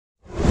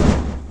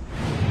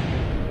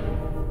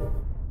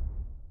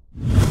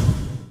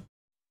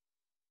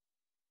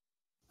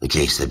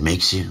case that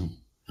makes you,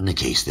 and the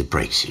case that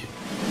breaks you.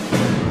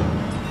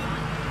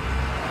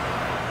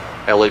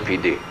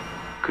 LAPD,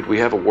 could we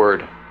have a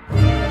word?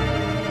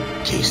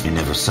 Case you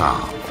never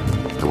solve,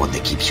 the one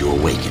that keeps you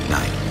awake at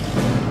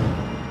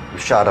night. You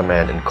shot a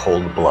man in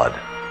cold blood.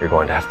 You're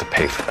going to have to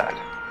pay for that.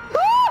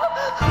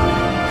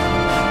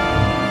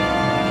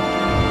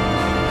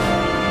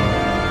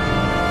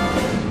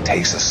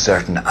 Takes a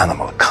certain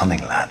animal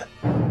cunning, lad.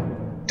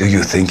 Do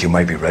you think you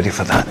might be ready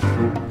for that?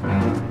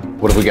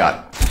 What have we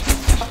got?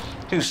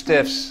 2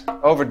 stiffs,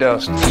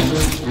 overdosed.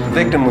 The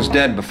victim was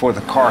dead before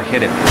the car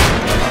hit him.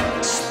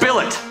 Spill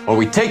it, or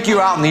we take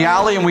you out in the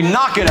alley and we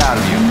knock it out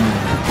of you.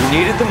 You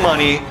needed the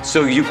money,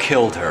 so you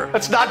killed her.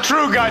 That's not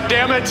true,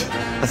 goddammit!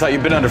 I thought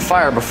you'd been under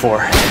fire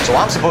before. So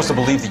I'm supposed to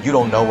believe that you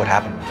don't know what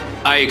happened?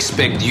 I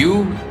expect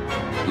you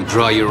to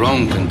draw your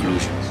own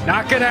conclusions.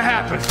 Not gonna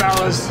happen,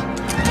 fellas.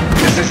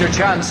 This is your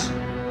chance.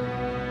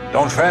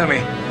 Don't fail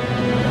me.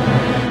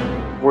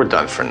 We're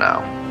done for now.